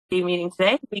meeting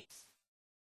today.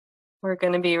 We're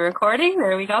going to be recording.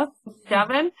 There we go.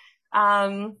 Devin.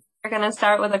 We're going to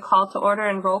start with a call to order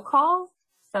and roll call.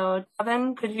 So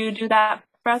Devin, could you do that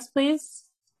for us, please?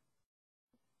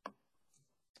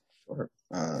 Sure.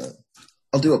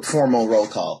 I'll do a formal roll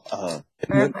call.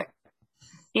 Perfect.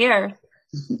 Here.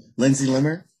 Lindsay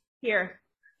Limmer. Here.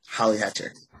 Holly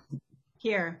Hatcher.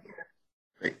 Here.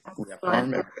 Great. We have our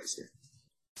members here.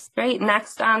 Great.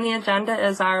 Next on the agenda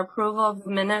is our approval of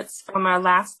the minutes from our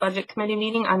last budget committee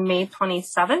meeting on May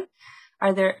 27th.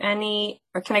 Are there any,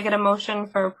 or can I get a motion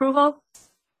for approval?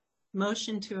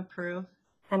 Motion to approve.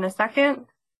 And a second?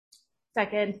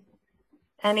 Second.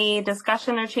 Any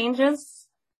discussion or changes?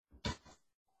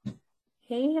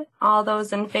 Okay. All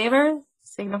those in favor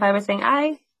signify by saying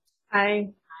aye.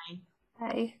 Aye.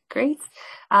 Aye. Great.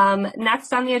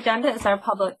 Next on the agenda is our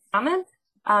public comment.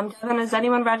 Devin, is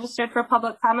anyone registered for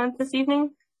public comment this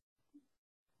evening?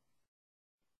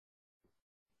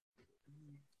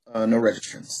 No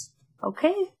registrants.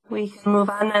 Okay, we can move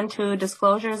on then to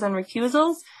disclosures and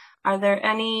recusals. Are there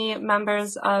any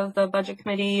members of the budget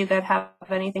committee that have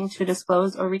anything to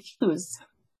disclose or recuse?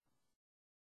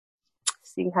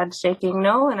 See head shaking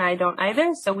no, and I don't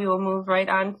either. So we will move right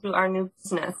on to our new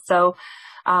business. So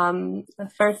the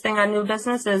first thing on new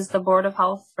business is the Board of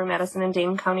Health for Madison and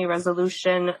Dane County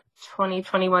Resolution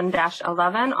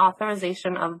 2021-11,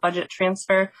 authorization of budget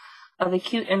transfer of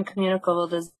acute and communicable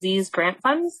disease grant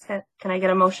funds. Can I get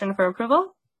a motion for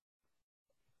approval?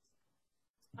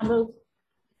 I'll move.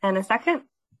 And a second?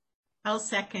 I'll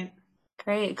second.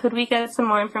 Great. Could we get some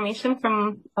more information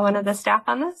from one of the staff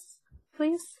on this,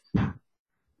 please?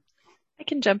 I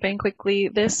can jump in quickly.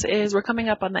 We're coming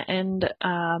up on the end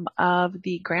of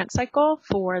the grant cycle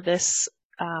for this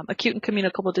acute and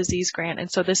communicable disease grant.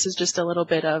 And so this is just a little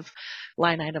bit of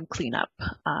line item cleanup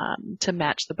to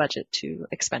match the budget to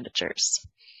expenditures.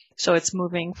 So it's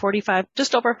moving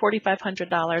just over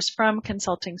 $4,500 from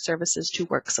consulting services to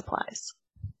work supplies.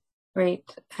 Great.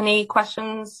 Any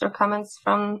questions or comments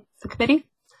from the committee?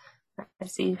 I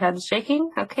see heads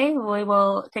shaking. Okay, we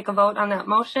will take a vote on that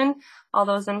motion. All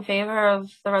those in favor of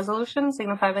the resolution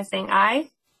signify by saying aye.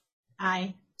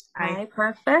 Aye. Aye,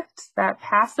 perfect. That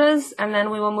passes. And then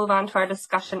we will move on to our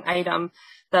discussion item,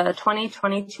 the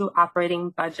 2022 operating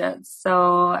budget.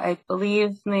 So I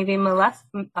believe maybe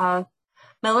Millicent,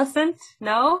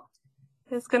 no?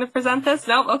 Is going to present this?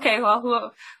 No? Okay,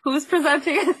 well, who's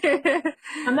presenting it?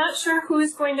 I'm not sure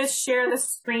who's going to share the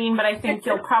screen, but I think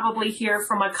you'll probably hear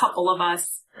from a couple of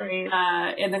us over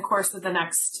the course of the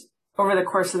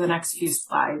next few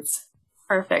slides.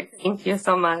 Perfect. Thank you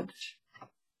so much.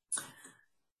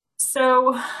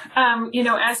 So,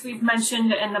 as we've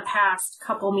mentioned in the past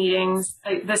couple meetings,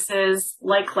 this is,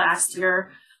 like last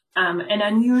year, an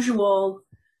unusual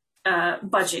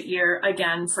budget year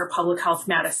again for Public Health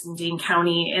Madison Dane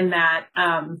County in that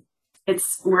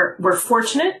we're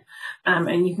fortunate,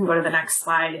 and you can go to the next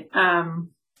slide,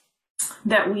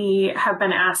 that we have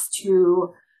been asked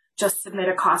to just submit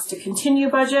a cost to continue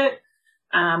budget.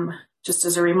 Just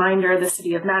as a reminder, the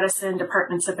City of Madison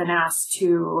departments have been asked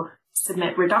to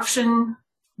submit reduction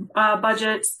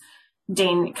budgets.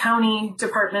 Dane County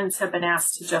departments have been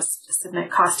asked to just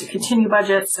submit cost to continue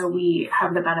budget. So we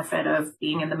have the benefit of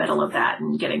being in the middle of that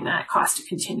and getting that cost to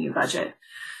continue budget.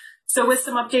 So with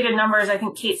some updated numbers, I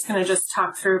think Kate's going to just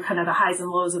talk through kind of the highs and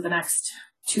lows of the next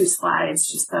two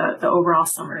slides, just the overall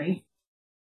summary.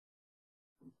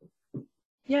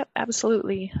 Yep,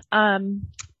 absolutely.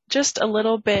 Just a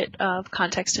little bit of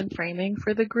context and framing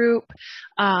for the group.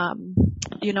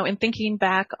 In thinking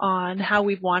back on how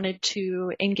we've wanted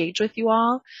to engage with you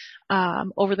all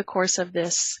over the course of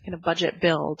this kind of budget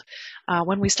build.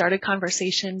 When we started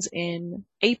conversations in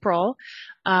April,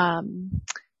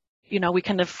 we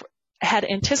kind of had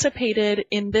anticipated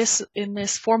in this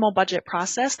formal budget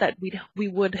process that we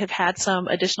would have had some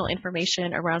additional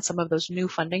information around some of those new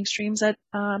funding streams that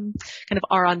kind of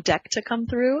are on deck to come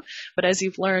through. But as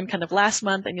you've learned kind of last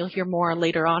month, and you'll hear more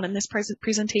later on in this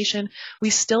presentation, we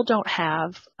still don't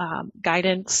have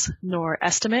guidance nor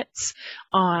estimates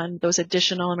on those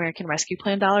additional American Rescue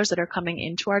Plan dollars that are coming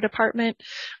into our department.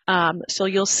 So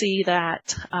you'll see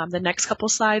that the next couple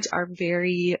slides are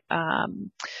very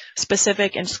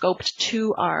specific and scoped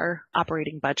to our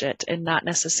operating budget and not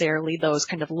necessarily those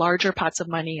kind of larger pots of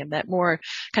money and that more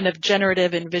kind of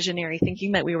generative and visionary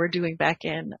thinking that we were doing back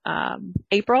in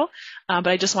April. But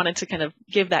I just wanted to kind of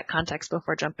give that context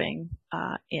before jumping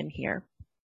in here.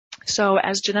 So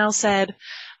as Janelle said,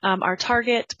 Our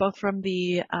target, both from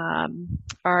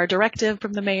our directive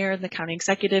from the mayor and the county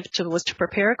executive, was to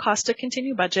prepare a cost to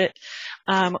continue budget,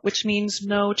 which means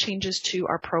no changes to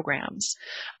our programs.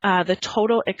 The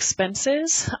total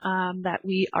expenses that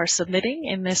we are submitting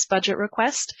in this budget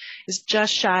request is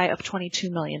just shy of $22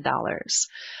 million.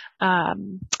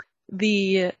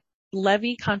 The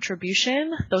levy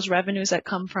contribution, those revenues that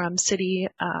come from city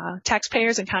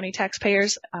taxpayers and county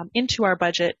taxpayers into our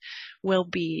budget, will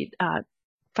be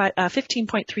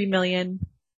 $15.3 million.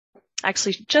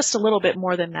 Actually, just a little bit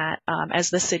more than that,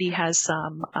 as the city has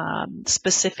some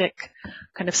specific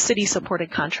kind of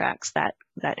city-supported contracts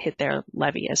that hit their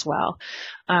levy as well.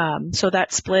 So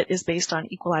that split is based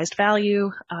on equalized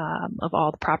value of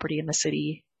all the property in the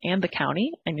city and the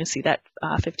county, and you'll see that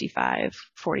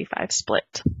 55-45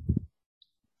 split.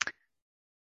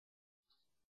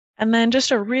 And then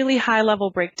just a really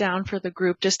high-level breakdown for the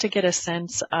group, just to get a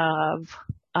sense of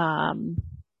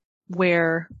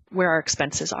where our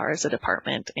expenses are as a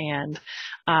department. And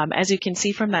as you can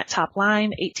see from that top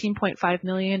line, $18.5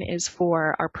 million is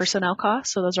for our personnel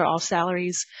costs. So those are all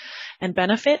salaries and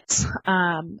benefits.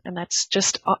 And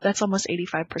that's almost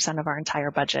 85% of our entire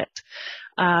budget.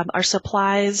 Our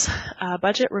supplies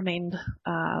budget remained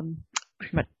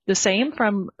pretty much the same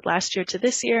from last year to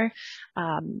this year,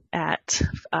 at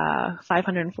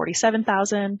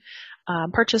 $547,000.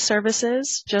 Purchase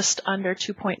services, just under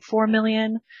 $2.4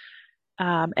 million.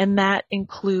 And that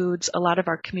includes a lot of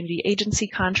our community agency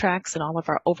contracts and all of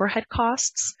our overhead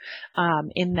costs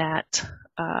in that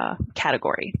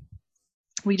category.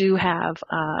 We do have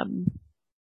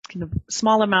kind of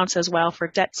small amounts as well for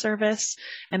debt service,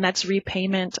 and that's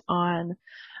repayment on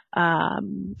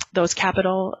those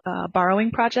capital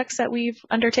borrowing projects that we've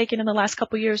undertaken in the last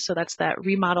couple of years. So that's that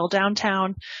remodel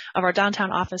downtown of our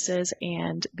downtown offices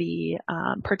and the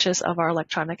purchase of our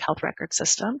electronic health record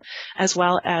system, as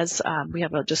well as we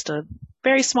have just a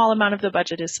very small amount of the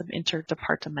budget is some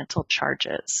interdepartmental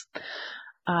charges.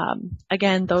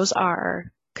 Again, those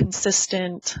are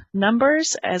consistent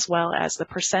numbers, as well as the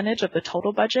percentage of the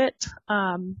total budget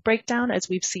breakdown as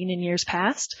we've seen in years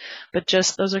past, but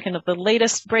just those are kind of the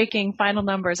latest breaking final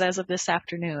numbers as of this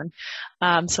afternoon.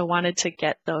 So wanted to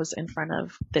get those in front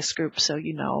of this group so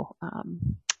you know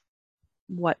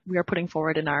what we are putting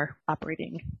forward in our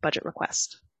operating budget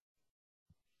request.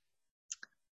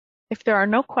 If there are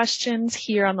no questions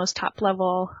here on those top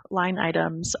level line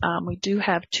items, we do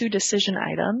have 2 decision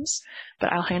items,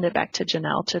 but I'll hand it back to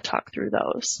Janelle to talk through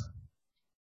those.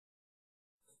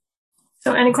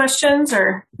 So any questions,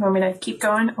 or you want me to keep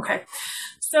going? Okay.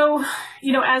 So,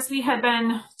 as we had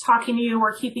been talking to you,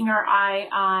 we're keeping our eye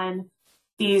on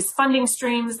these funding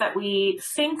streams that we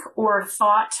think or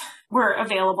thought were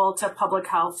available to public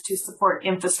health to support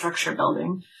infrastructure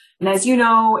building. And as you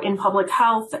know, in public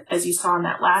health, as you saw on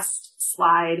that last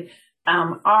slide,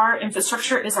 our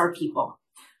infrastructure is our people,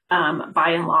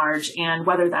 by and large, and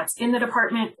whether that's in the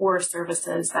department or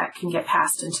services that can get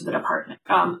passed into the department,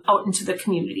 out into the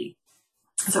community.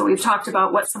 So we've talked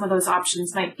about what some of those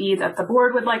options might be that the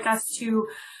board would like us to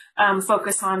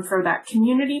focus on for that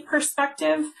community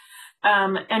perspective.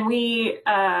 And we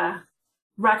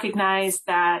recognize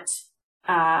that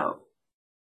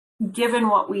given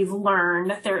what we've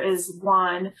learned, there is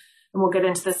one, and we'll get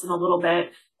into this in a little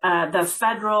bit, the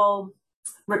federal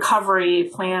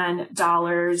recovery plan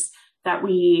dollars that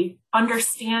we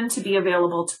understand to be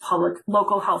available to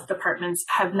local health departments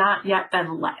have not yet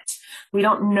been let. We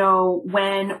don't know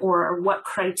when or what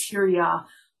criteria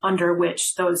under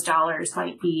which those dollars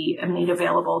might be made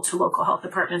available to local health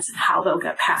departments and how they'll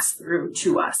get passed through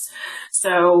to us.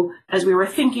 So as we were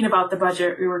thinking about the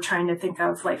budget, we were trying to think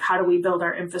of how do we build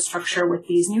our infrastructure with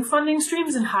these new funding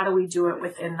streams, and how do we do it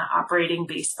within the operating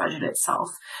base budget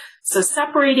itself. So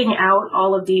separating out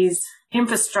all of these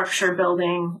infrastructure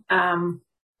building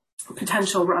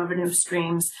potential revenue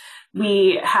streams,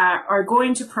 we are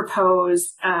going to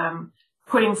propose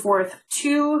putting forth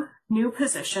 2 new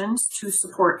positions to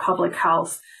support public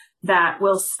health that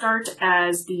will start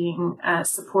as being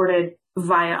supported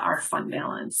via our fund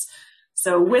balance.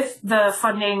 So with the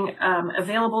funding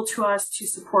available to us to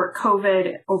support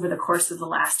COVID over the course of the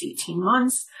last 18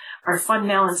 months, our fund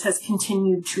balance has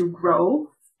continued to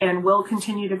grow and will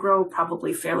continue to grow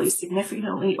probably fairly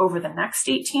significantly over the next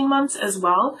 18 months as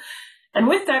well. And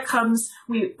with that comes,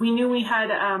 we knew we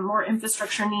had more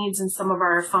infrastructure needs in some of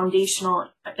our foundational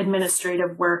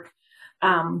administrative work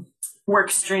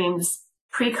streams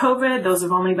pre-COVID. Those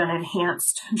have only been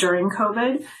enhanced during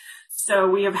COVID. So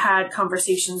we have had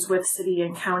conversations with city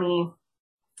and county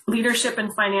leadership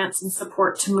and finance and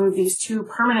support to move these 2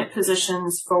 permanent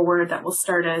positions forward that will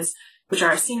start as which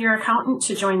are our senior accountant,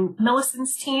 to join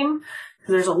Millicent's team.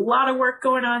 There's a lot of work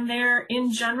going on there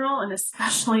in general, and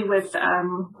especially with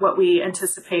what we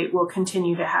anticipate will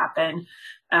continue to happen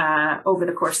over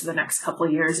the course of the next couple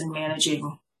of years in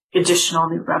managing additional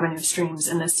new revenue streams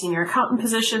in the senior accountant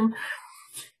position.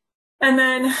 And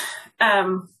then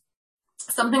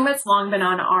something that's long been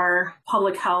on our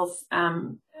public health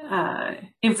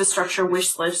infrastructure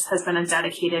wish list has been a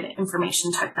dedicated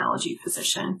information technology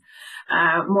position.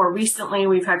 More recently,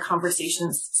 we've had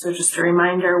conversations. So just a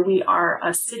reminder, we are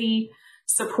a city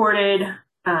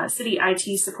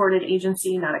IT supported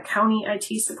agency, not a county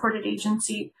IT supported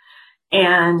agency,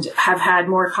 and have had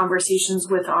more conversations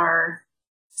with our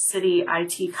city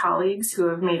IT colleagues who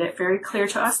have made it very clear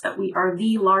to us that we are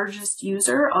the largest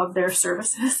user of their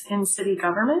services in city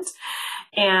government,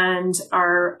 and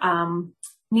our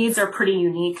needs are pretty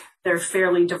unique. They're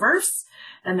fairly diverse,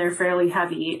 and they're fairly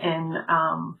heavy in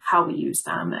how we use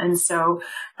them. And so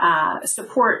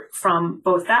support from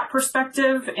both that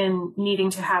perspective and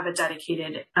needing to have a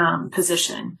dedicated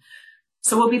position.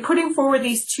 So we'll be putting forward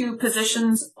these two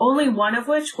positions, only one of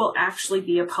which will actually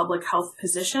be a public health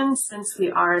position, since we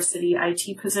are a city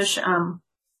IT position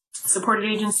supported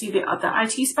agency. The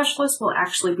IT specialist will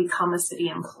actually become a city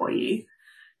employee,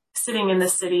 sitting in the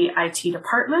city IT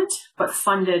department, but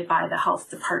funded by the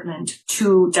health department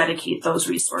to dedicate those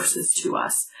resources to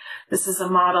us. This is a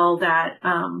model that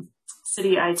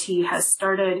city IT has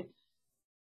started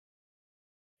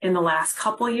in the last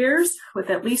couple of years with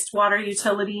at least water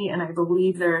utility, and I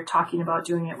believe they're talking about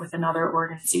doing it with another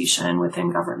organization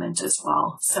within government as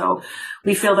well. So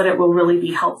we feel that it will really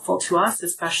be helpful to us,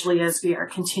 especially as we are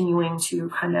continuing to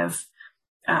kind of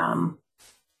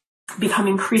become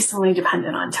increasingly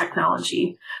dependent on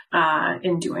technology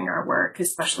in doing our work,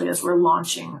 especially as we're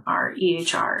launching our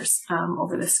EHRs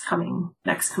over this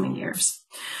next coming years.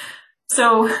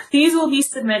 So these will be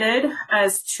submitted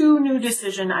as two new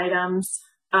decision items,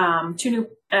 two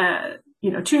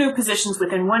new positions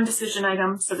within one decision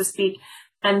item, so to speak.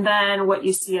 And then what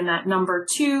you see in that number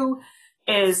 2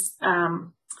 is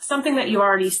something that you've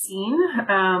already seen,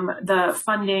 the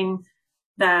funding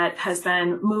that has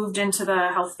been moved into the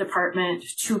health department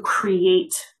to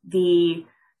create the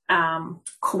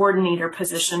coordinator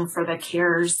position for the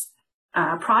CARES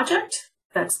project.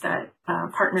 That's that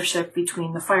partnership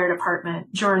between the fire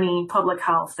department, Journey, public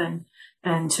health, and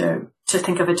to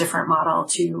think of a different model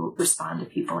to respond to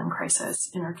people in crisis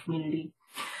in our community.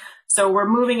 So we're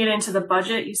moving it into the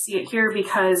budget. You see it here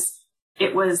because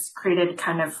it was created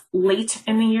kind of late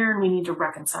in the year, and we need to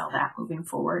reconcile that moving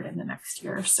forward in the next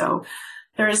year. So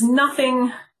there is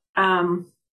nothing,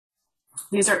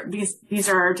 these are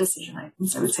our decision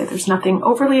items. I would say there's nothing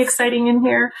overly exciting in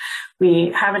here.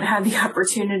 We haven't had the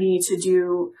opportunity to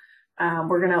do,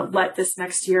 we're going to let this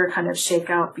next year kind of shake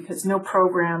out because no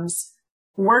programs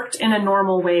worked in a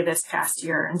normal way this past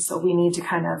year. And so we need to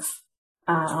kind of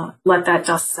let that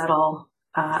dust settle,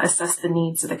 assess the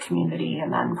needs of the community,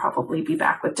 and then probably be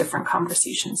back with different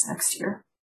conversations next year.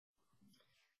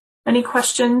 Any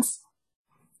questions?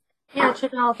 Yeah,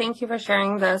 Janelle, thank you for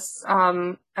sharing this.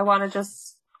 I want to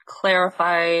just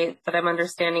clarify that I'm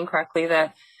understanding correctly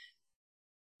that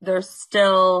there's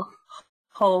still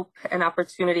hope and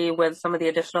opportunity with some of the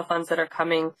additional funds that are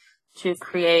coming to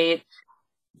create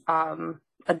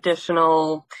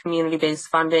additional community-based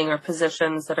funding or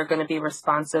positions that are going to be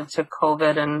responsive to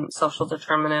COVID and social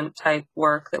determinant type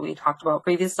work that we talked about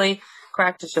previously,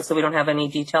 correct? It's just that we don't have any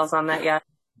details on that yet.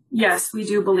 Yes, we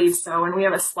do believe so. And we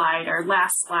have a slide. Our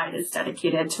last slide is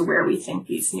dedicated to where we think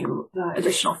these new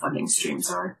additional funding streams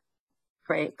are.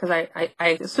 Great, because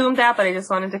I assumed that, but I just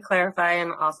wanted to clarify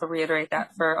and also reiterate that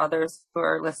for others who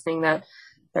are listening that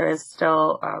there is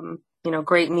still,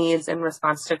 great needs in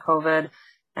response to COVID.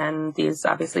 And these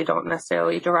obviously don't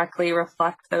necessarily directly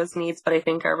reflect those needs, but I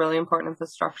think are really important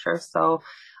infrastructure. So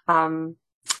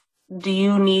do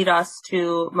you need us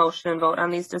to motion and vote on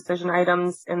these decision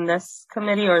items in this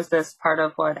committee, or is this part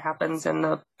of what happens in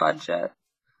the budget?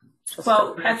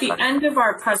 Well, at the end of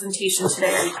our presentation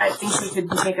today, I think we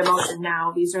could make a motion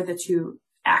now. These are the two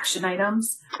action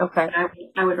items. Okay.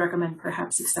 I would recommend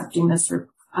perhaps accepting this or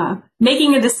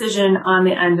making a decision on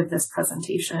the end of this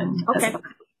presentation. Okay.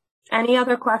 Any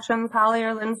other questions, Holly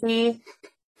or Lindsay,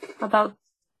 about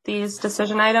these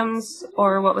decision items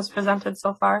or what was presented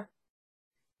so far?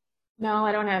 No,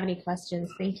 I don't have any questions.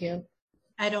 Thank you.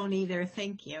 I don't either.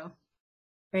 Thank you.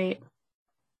 Great.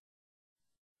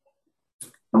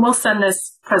 And we'll send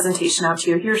this presentation out to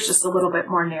you. Here's just a little bit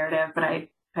more narrative, but I'm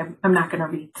not going to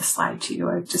read the slide to you.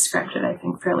 I've described it, I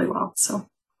think, fairly well. So,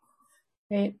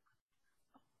 great.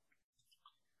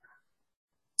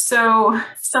 So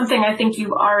something I think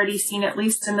you've already seen, at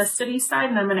least in the city side,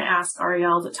 and I'm going to ask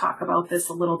Ariel to talk about this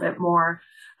a little bit more.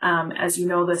 As you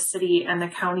know, the city and the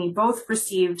county both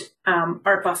received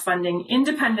ARPA funding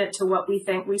independent to what we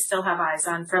think we still have eyes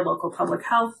on for local public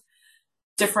health,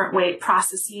 different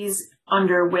processes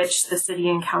under which the city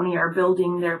and county are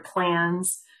building their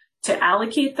plans to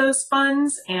allocate those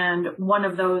funds. And one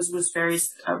of those was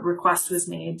a request was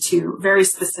made to very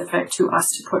specific to us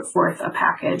to put forth a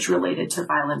package related to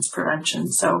violence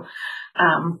prevention. So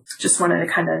just wanted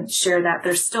to kind of share that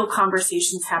there's still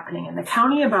conversations happening in the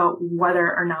county about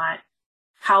whether or not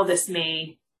how this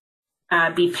may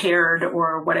be paired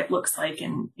or what it looks like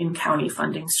in county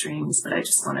funding streams. But I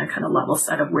just want to kind of level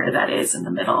set of where that is in the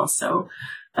middle. So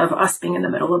of us being in the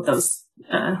middle of those,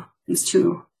 these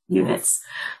two units.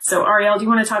 So Ariel, do you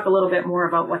want to talk a little bit more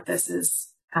about what this is,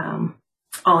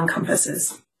 all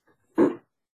encompasses?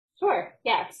 Sure.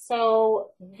 Yeah.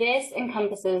 So this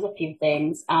encompasses a few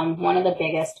things. One of the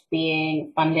biggest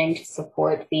being funding to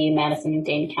support the Madison and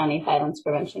Dane County Violence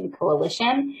Prevention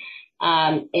Coalition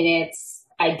in its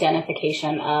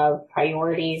identification of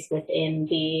priorities within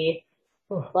the,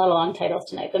 a lot of long titles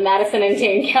tonight, the Madison and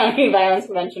Dane County Violence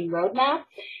Prevention Roadmap.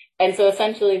 And so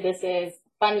essentially this is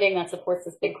funding that supports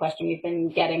this big question we've been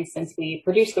getting since we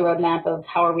produced the roadmap of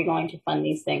how are we going to fund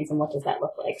these things and what does that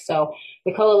look like. So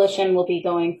the coalition will be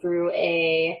going through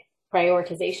a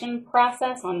prioritization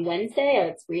process on Wednesday at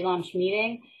its relaunch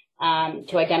meeting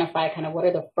to identify kind of what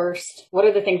are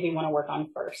the things we want to work on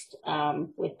first.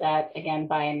 With that, again,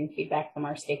 buy-in feedback from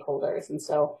our stakeholders. And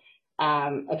so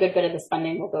a good bit of this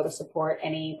funding will go to support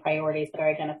any priorities that are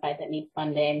identified that need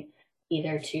funding,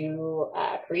 either to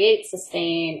create,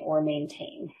 sustain, or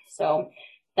maintain. So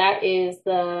that is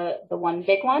the one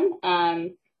big one.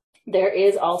 There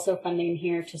is also funding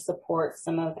here to support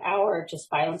some of our just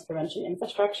violence prevention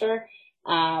infrastructure.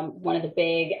 One of the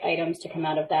big items to come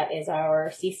out of that is our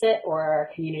CSIT, or our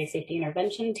Community Safety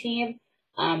Intervention Team.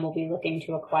 We'll be looking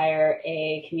to acquire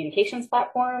a communications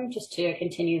platform just to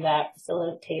continue that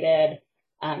facilitated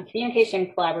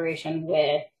communication collaboration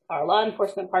with our law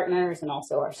enforcement partners and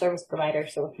also our service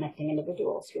providers. So we're connecting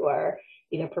individuals who are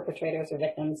either perpetrators or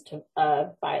victims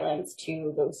of violence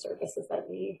to those services that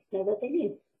we know that they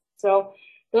need. So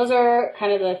those are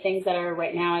kind of the things that are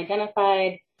right now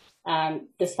identified.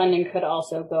 This funding could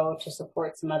also go to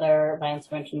support some other violence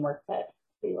prevention work, but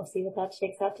we will see what that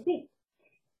shakes out to be.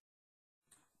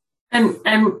 And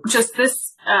just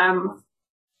this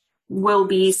will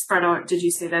be spread out, did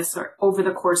you say this, or over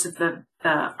the course of the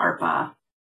ARPA,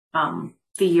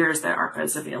 the years that ARPA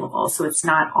is available? So it's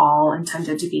not all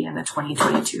intended to be in the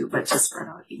 2022, but to spread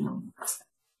out evenly.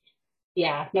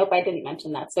 Yeah, nope, I didn't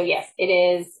mention that. So yes, it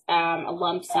is a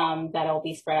lump sum that'll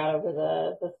be spread out over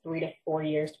the 3 to 4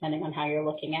 years, depending on how you're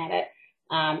looking at it.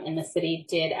 And the city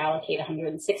did allocate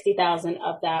 $160,000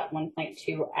 of that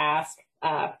 1.2 ask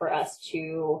for us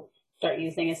to start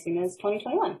using as soon as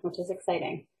 2021, which is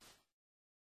exciting.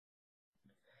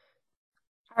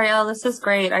 Ariel, this is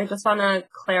great. I just want to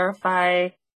clarify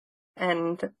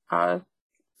and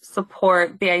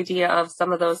support the idea of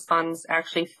some of those funds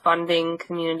actually funding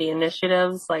community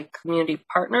initiatives like community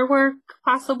partner work,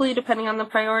 possibly, depending on the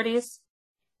priorities.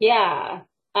 Yeah.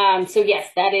 So yes,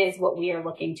 that is what we are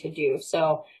looking to do.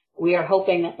 So we are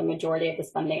hoping that the majority of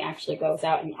this funding actually goes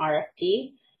out in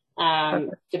RFP,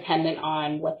 dependent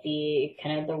on what the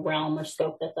kind of the realm or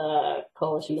scope that the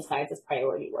coalition decides is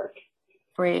priority work.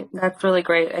 Great. That's really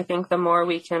great. I think the more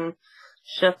we can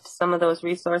shift some of those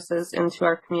resources into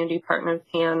our community partners'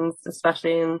 hands,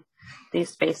 especially in these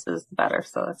spaces, the better.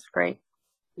 So that's great.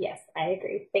 Yes, I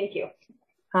agree. Thank you.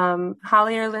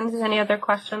 Holly or Lindsay, any other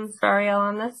questions for Ariel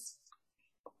on this?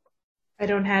 I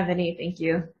don't have any. Thank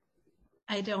you.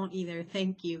 I don't either.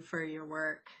 Thank you for your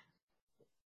work.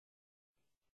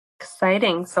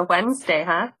 Exciting. So Wednesday,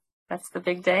 huh? That's the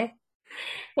big day.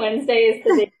 Wednesday is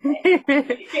the big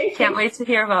day. Can't wait to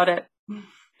hear about it.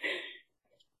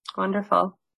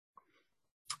 Wonderful.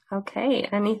 Okay.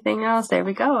 Anything else? There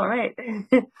we go. All right.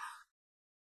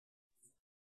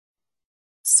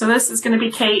 So this is going to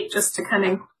be Kate, just to kind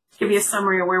of give you a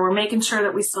summary of where we're making sure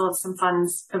that we still have some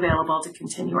funds available to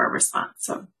continue our response.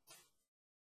 So.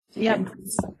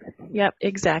 Yep,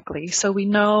 exactly. So we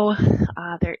know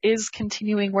there is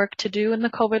continuing work to do in the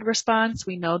COVID response.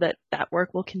 We know that that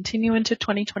work will continue into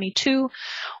 2022.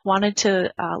 Wanted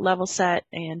to level set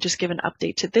and just give an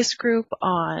update to this group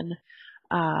on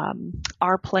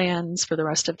our plans for the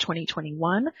rest of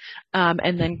 2021.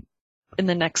 And then in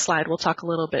the next slide, we'll talk a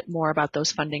little bit more about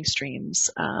those funding streams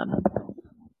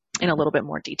in a little bit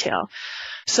more detail.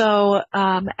 So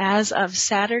as of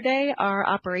Saturday, our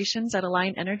operations at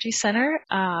Alliant Energy Center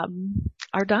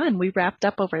are done. We wrapped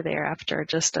up over there after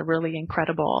just a really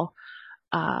incredible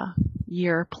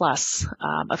year plus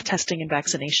of testing and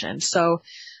vaccination. So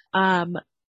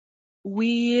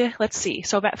let's see.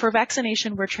 So for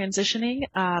vaccination, we're transitioning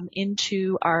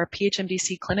into our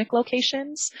PHMDC clinic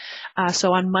locations.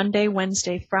 So on Monday,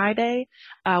 Wednesday, Friday,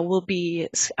 we'll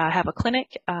have a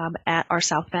clinic at our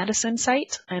South Madison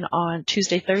site. And on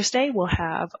Tuesday, Thursday, we'll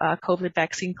have a COVID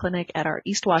vaccine clinic at our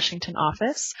East Washington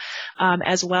office,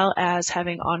 as well as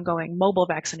having ongoing mobile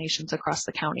vaccinations across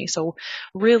the county. So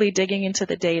really digging into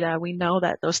the data, we know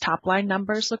that those top line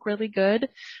numbers look really good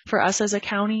for us as a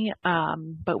county,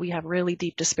 but we have really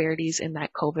deep disparities in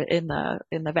that COVID in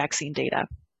the vaccine data.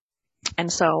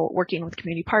 And so working with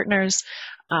community partners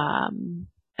and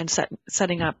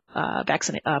setting up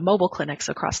mobile clinics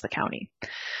across the county.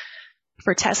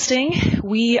 For testing,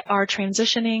 we are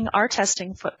transitioning our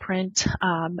testing footprint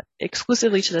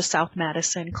exclusively to the South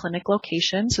Madison clinic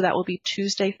location. So that will be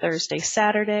Tuesday, Thursday,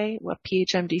 Saturday, a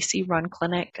PHMDC run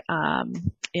clinic.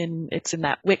 It's in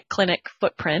that WIC clinic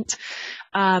footprint.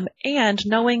 And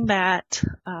knowing that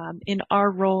in our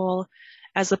role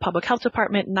as the public health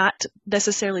department, not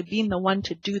necessarily being the one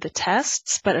to do the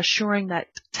tests, but assuring that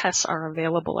tests are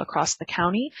available across the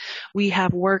county. We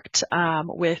have worked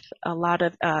with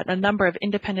a number of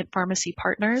independent pharmacy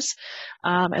partners,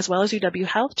 as well as UW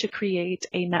Health, to create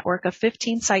a network of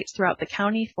 15 sites throughout the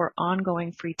county for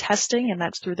ongoing free testing, and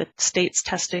that's through the state's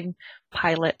testing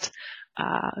pilot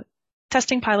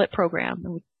program.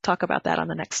 And we'll talk about that on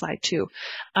the next slide too.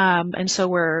 And so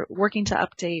we're working to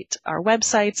update our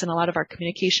websites and a lot of our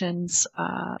communications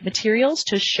materials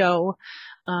to show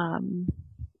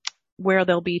where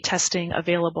there'll be testing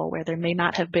available, where there may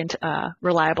not have been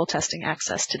reliable testing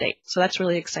access to date. So that's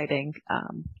really exciting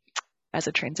as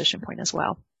a transition point as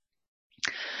well.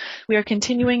 We are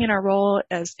continuing in our role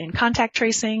as in contact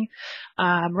tracing.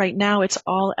 Right now, it's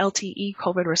all LTE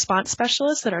COVID response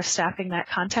specialists that are staffing that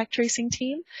contact tracing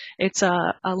team. It's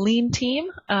a lean team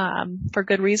for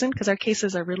good reason, because our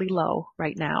cases are really low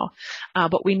right now.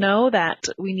 But we know that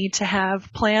we need to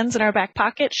have plans in our back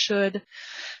pocket should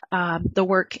the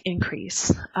work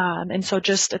increase. And so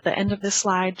just at the end of this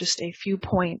slide, just a few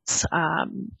points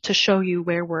to show you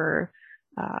where we're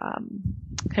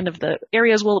kind of the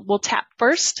areas we'll tap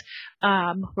first.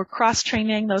 We're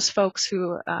cross-training those folks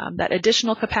who, that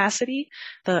additional capacity,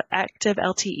 the active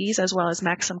LTEs, as well as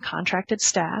Maxim contracted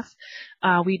staff.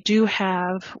 We do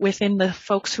have, within the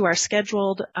folks who are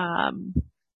scheduled,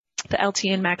 the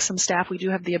LTE and Maxim staff, we do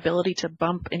have the ability to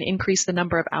bump and increase the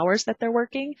number of hours that they're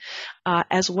working,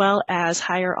 as well as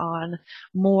hire on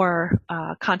more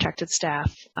contracted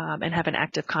staff and have an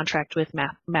active contract with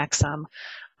Maxim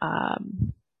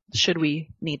should we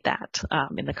need that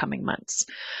in the coming months.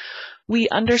 We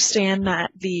understand that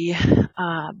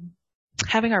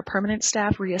having our permanent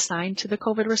staff reassigned to the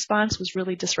COVID response was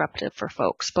really disruptive for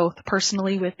folks, both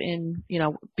personally within,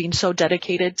 being so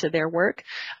dedicated to their work,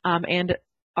 and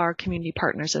our community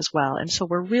partners as well. And so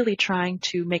we're really trying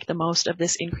to make the most of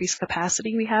this increased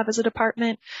capacity we have as a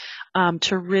department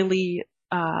to really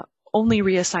only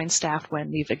reassign staff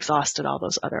when we've exhausted all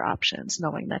those other options,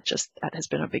 knowing that that has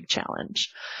been a big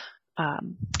challenge.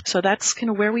 So that's kind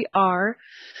of where we are.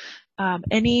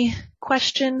 Any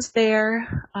questions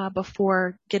there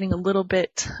before getting a little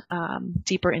bit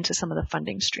deeper into some of the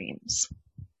funding streams?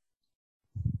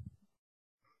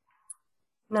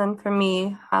 None for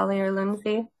me. Holly or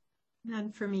Lindsay?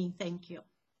 None for me, thank you.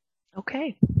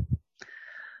 Okay.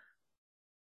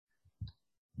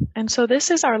 And so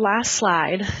this is our last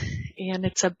slide, and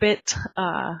it's a bit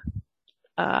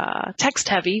text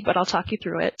heavy, but I'll talk you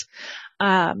through it.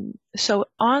 So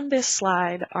on this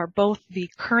slide are both the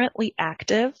currently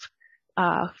active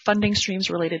funding streams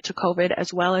related to COVID,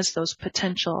 as well as those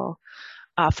potential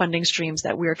funding streams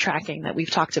that we're tracking that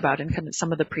we've talked about in kind of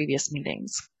some of the previous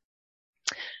meetings.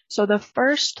 So the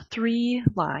first three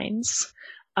lines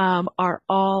are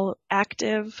all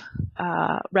active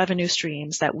revenue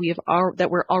streams that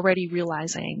we're already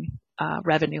realizing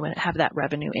revenue and have that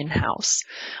revenue in-house.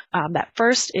 That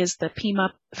first is the FEMA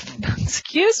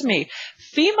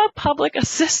public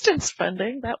assistance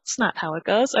funding. That's not how it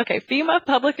goes. Okay, FEMA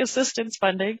public assistance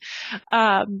funding,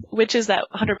 which is that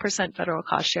 100% federal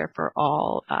cost share for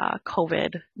all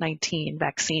COVID-19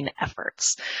 vaccine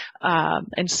efforts.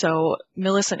 And so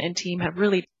Millicent and team have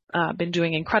really been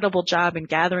doing an incredible job in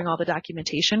gathering all the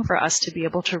documentation for us to be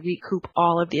able to recoup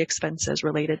all of the expenses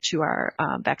related to our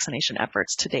vaccination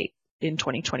efforts to date in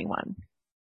 2021.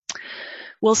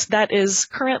 Well, that is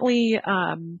currently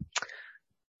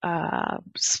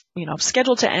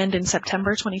scheduled to end in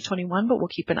September 2021, but we'll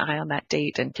keep an eye on that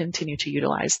date and continue to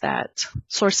utilize that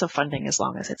source of funding as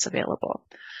long as it's available.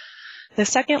 The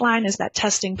second line is that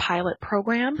testing pilot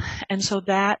program. And so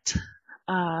that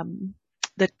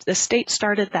the state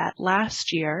started that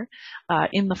last year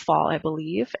in the fall, I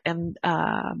believe. And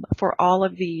for all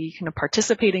of the kind of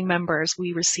participating members,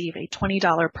 we receive a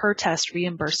 $20 per test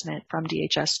reimbursement from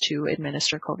DHS to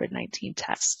administer COVID-19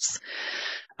 tests.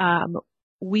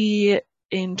 We,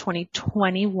 in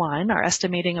 2021, are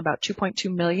estimating about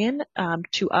 $2.2 million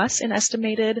to us in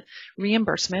estimated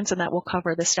reimbursements, and that will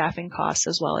cover the staffing costs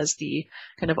as well as the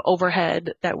kind of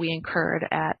overhead that we incurred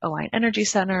at Alliant Energy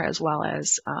Center, as well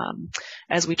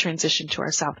as we transition to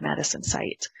our South Madison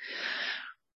site.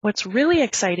 What's really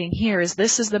exciting here is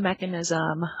this is the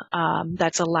mechanism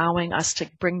that's allowing us to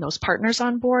bring those partners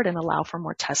on board and allow for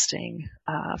more testing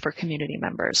for community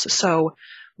members. So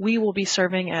we will be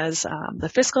serving as the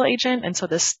fiscal agent, and so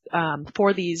this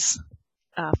for these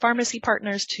pharmacy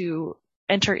partners to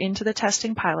enter into the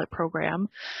testing pilot program,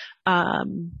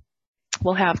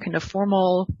 we'll have kind of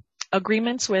formal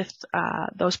agreements with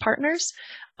those partners,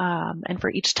 and for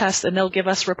each test, and they'll give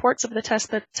us reports of the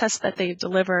tests that they've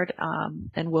delivered,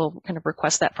 and we'll kind of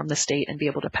request that from the state and be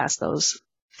able to pass those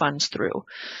funds through.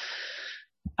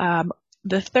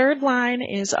 The third line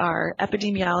is our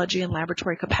epidemiology and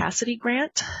laboratory capacity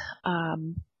grant.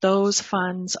 Those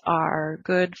funds are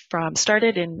good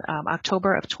started in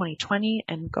October of 2020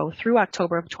 and go through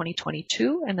October of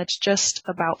 2022, and it's just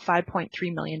about $5.3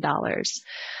 million.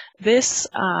 This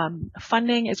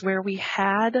funding is where we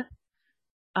had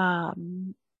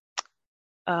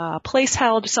place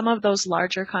held some of those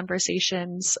larger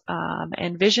conversations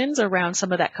and visions around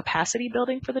some of that capacity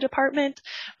building for the department,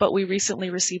 but we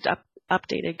recently received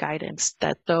updated guidance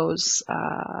that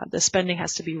the spending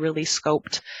has to be really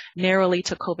scoped narrowly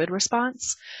to COVID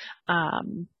response.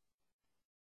 And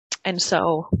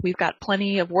so we've got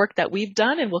plenty of work that we've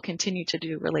done and will continue to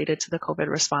do related to the COVID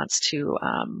response to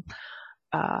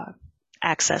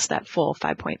access that full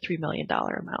 $5.3 million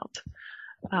amount.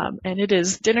 And it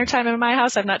is dinner time in my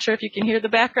house. I'm not sure if you can hear the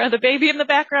baby in the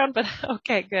background, but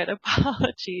okay, good.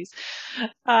 Apologies.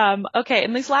 Okay,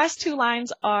 and these last two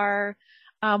lines are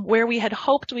where we had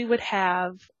hoped we would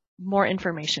have more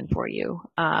information for you.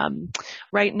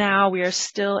 Right now, we are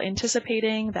still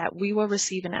anticipating that we will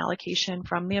receive an allocation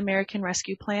from the American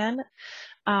Rescue Plan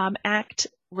Act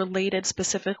related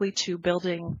specifically to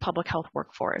building public health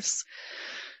workforce.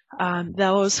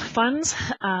 Those funds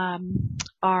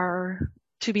are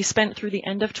to be spent through the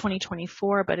end of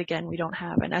 2024, but again, we don't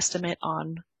have an estimate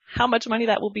on how much money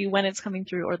that will be when it's coming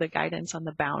through or the guidance on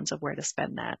the bounds of where to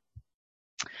spend that.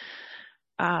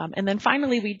 And then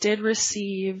finally, we did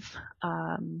receive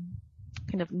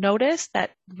kind of notice that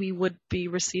we would be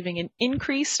receiving an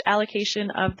increased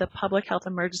allocation of the Public Health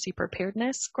Emergency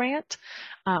Preparedness Grant.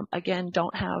 Again,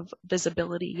 don't have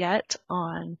visibility yet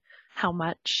on how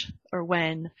much or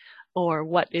when or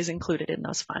what is included in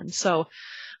those funds. So,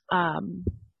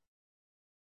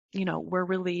 we're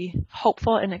really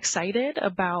hopeful and excited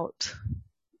about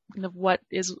kind of what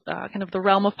is kind of the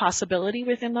realm of possibility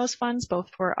within those funds, both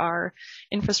for our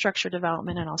infrastructure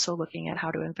development and also looking at how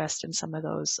to invest in some of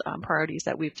those priorities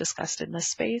that we've discussed in this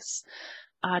space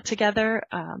together.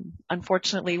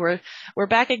 Unfortunately, we're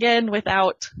back again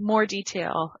without more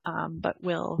detail, but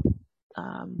we'll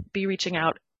be reaching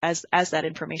out as that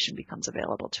information becomes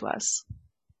available to us.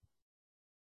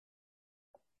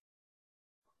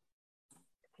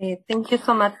 Okay, thank you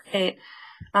so much, Kate.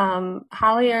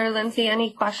 Holly or Lindsay,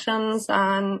 any questions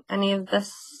on any of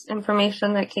this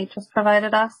information that Kate just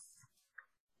provided us?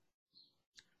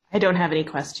 I don't have any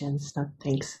questions. No,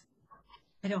 thanks.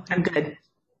 I'm good.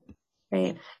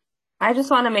 Great. I just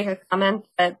want to make a comment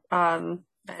that I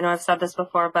know I've said this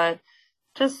before, but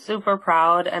just super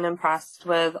proud and impressed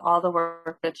with all the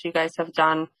work that you guys have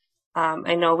done.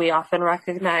 I know we often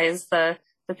recognize the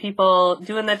people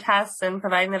doing the tests and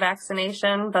providing the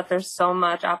vaccination, but there's so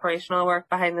much operational work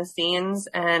behind the scenes,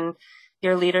 and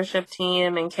your leadership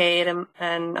team and Kate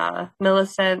and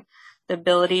Millicent, the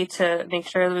ability to make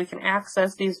sure that we can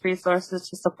access these resources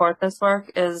to support this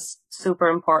work is super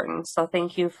important. So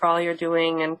thank you for all you're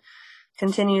doing and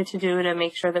continue to do to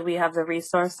make sure that we have the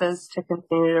resources to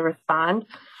continue to respond.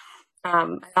 I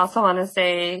also want to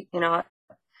say,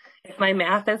 if my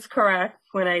math is correct,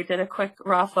 when I did a quick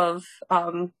rough of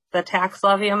the tax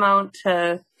levy amount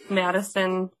to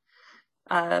Madison,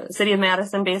 City of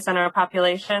Madison based on our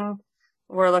population,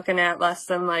 we're looking at less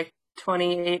than like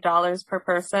 $28 per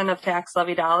person of tax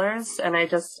levy dollars. And I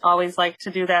just always like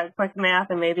to do that quick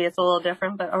math, and maybe it's a little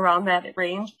different, but around that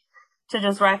range, to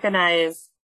just recognize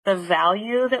the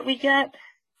value that we get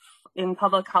in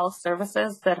public health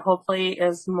services that hopefully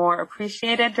is more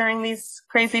appreciated during these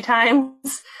crazy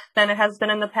times than it has been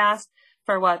in the past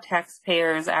for what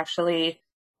taxpayers actually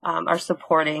are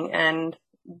supporting. And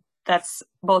that's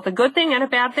both a good thing and a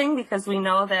bad thing, because we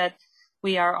know that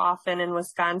we are often in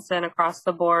Wisconsin across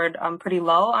the board pretty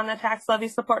low on the tax levy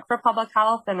support for public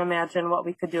health, and imagine what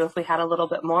we could do if we had a little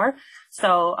bit more.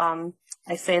 So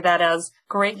I say that as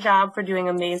great job for doing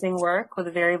amazing work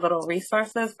with very little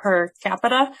resources per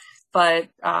capita, but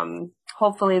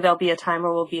hopefully there'll be a time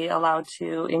where we'll be allowed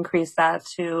to increase that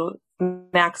to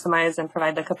maximize and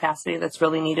provide the capacity that's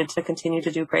really needed to continue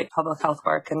to do great public health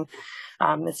work. And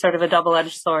it's sort of a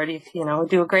double-edged sword. You know,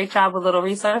 do a great job with little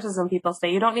resources and people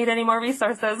say you don't need any more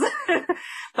resources.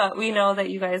 But we know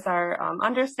that you guys are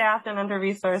understaffed and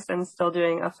under-resourced and still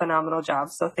doing a phenomenal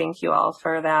job. So thank you all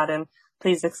for that. And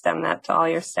please extend that to all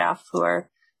your staff who are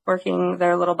working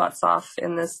their little butts off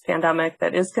in this pandemic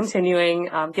that is continuing,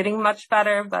 getting much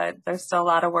better, but there's still a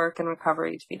lot of work and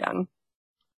recovery to be done.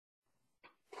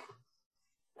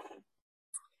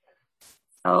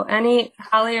 So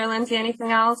Holly or Lindsay,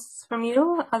 anything else from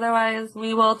you? Otherwise,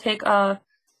 we will take a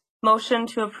motion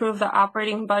to approve the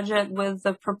operating budget with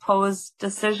the proposed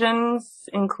decisions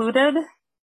included.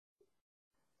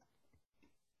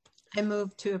 I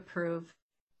move to approve.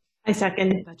 I second.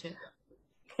 The budget.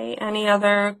 Okay, any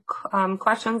other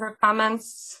questions or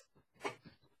comments?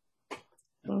 I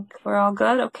think we're all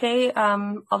good. Okay,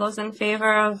 all those in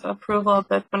favor of approval of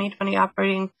the 2020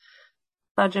 operating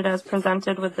budget as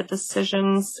presented with the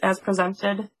decisions as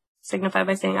presented signify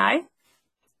by saying aye.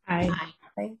 Aye.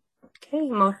 Aye. Okay,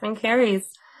 motion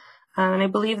carries. And I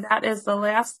believe that is the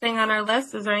last thing on our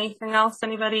list. Is there anything else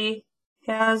anybody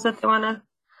has that they want to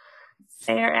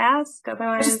say or ask?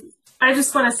 Otherwise, I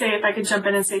just want to say, if I could jump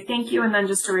in and say thank you, and then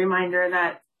just a reminder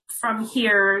that from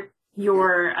here,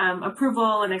 your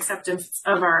approval and acceptance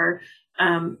of our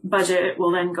budget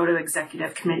will then go to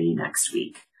executive committee next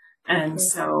week. And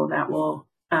so that will,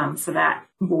 for that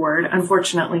board,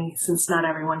 unfortunately, since not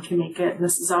everyone can make it, and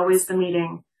this is always the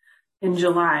meeting in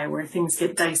July where things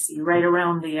get dicey, right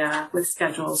around the, with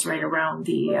schedules, right around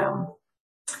the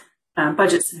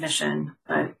budget submission,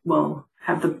 but we'll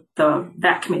have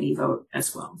that committee vote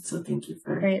as well. So thank you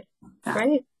for great. that.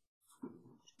 Great.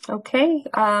 Okay.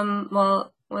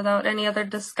 Well, without any other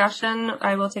discussion,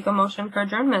 I will take a motion for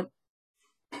adjournment.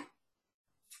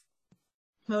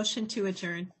 Motion to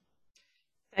adjourn.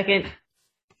 Second.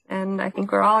 And I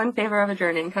think we're all in favor of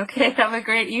adjourning. Okay. Have a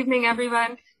great evening,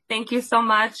 everyone. Thank you so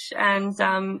much, and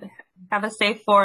have a safe 4th.